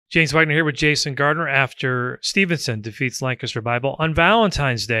James Wagner here with Jason Gardner after Stevenson defeats Lancaster Bible on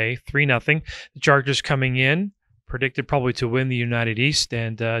Valentine's Day, 3-0. The Chargers coming in, predicted probably to win the United East.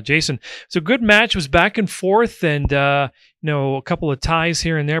 And Jason, it's a good match. It was back and forth and, a couple of ties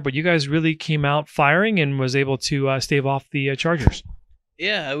here and there, but you guys really came out firing and was able to stave off the Chargers.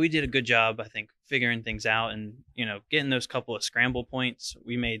 Yeah, we did a good job, I think, figuring things out and, getting those couple of scramble points.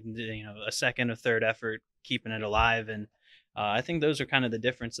 We made, a second or third effort keeping it alive. And I think those are kind of the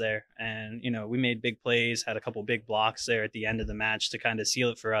difference there. And, we made big plays, had a couple big blocks there at the end of the match to kind of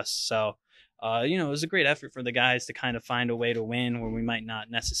seal it for us. So, it was a great effort for the guys to kind of find a way to win where we might not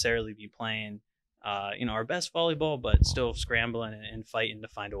necessarily be playing, our best volleyball, but still scrambling and fighting to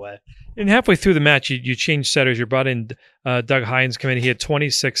find a way. And halfway through the match, you changed setters. You brought in Doug Hines come in. He had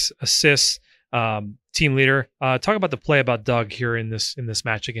 26 assists, team leader. Talk about the play about Doug here in this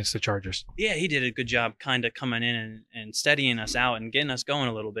match against the Chargers. Yeah, he did a good job kind of coming in and steadying us out and getting us going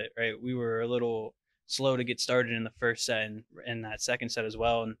a little bit, right? We were a little slow to get started in the first set and in that second set as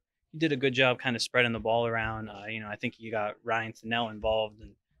well. And he did a good job kind of spreading the ball around. I think you got Ryan Thinnell involved,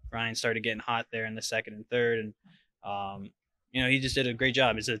 and Ryan started getting hot there in the second and third. And, he just did a great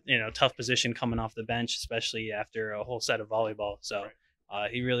job. It's a, tough position coming off the bench, especially after a whole set of volleyball. So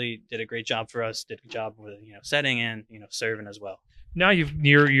he really did a great job for us, did a good job with, setting and, serving as well. Now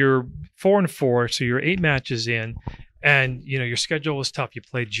you're 4-4, so you're 8 matches in, and, your schedule was tough. You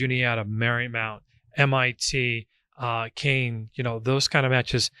played Juniata, Marymount, MIT, Kane, those kind of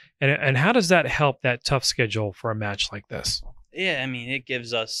matches. And how does that help that tough schedule for a match like this? Yeah, I mean, it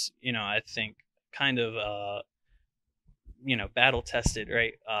gives us, I think kind of, battle tested,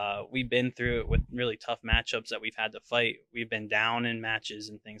 right? We've been through it with really tough matchups that we've had to fight. We've been down in matches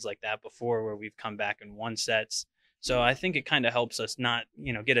and things like that before where we've come back and won sets. So I think it kind of helps us not,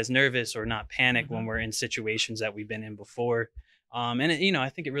 get as nervous or not panic when we're in situations that we've been in before. And I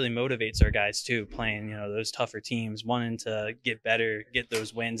think it really motivates our guys too, playing, those tougher teams, wanting to get better, get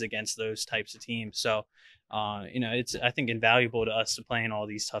those wins against those types of teams. So, it's, I think, invaluable to us to playing all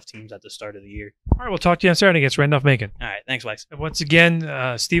these tough teams at the start of the year. All right, we'll talk to you on Saturday against Randolph-Macon. All right, thanks, Wax. And once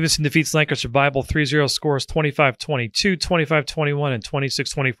again, Stevenson defeats Lancaster Bible 3-0, scores 25-22, 25-21, and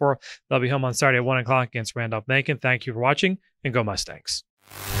 26-24. They'll be home on Saturday at 1 o'clock against Randolph-Macon. Thank you for watching, and go Mustangs.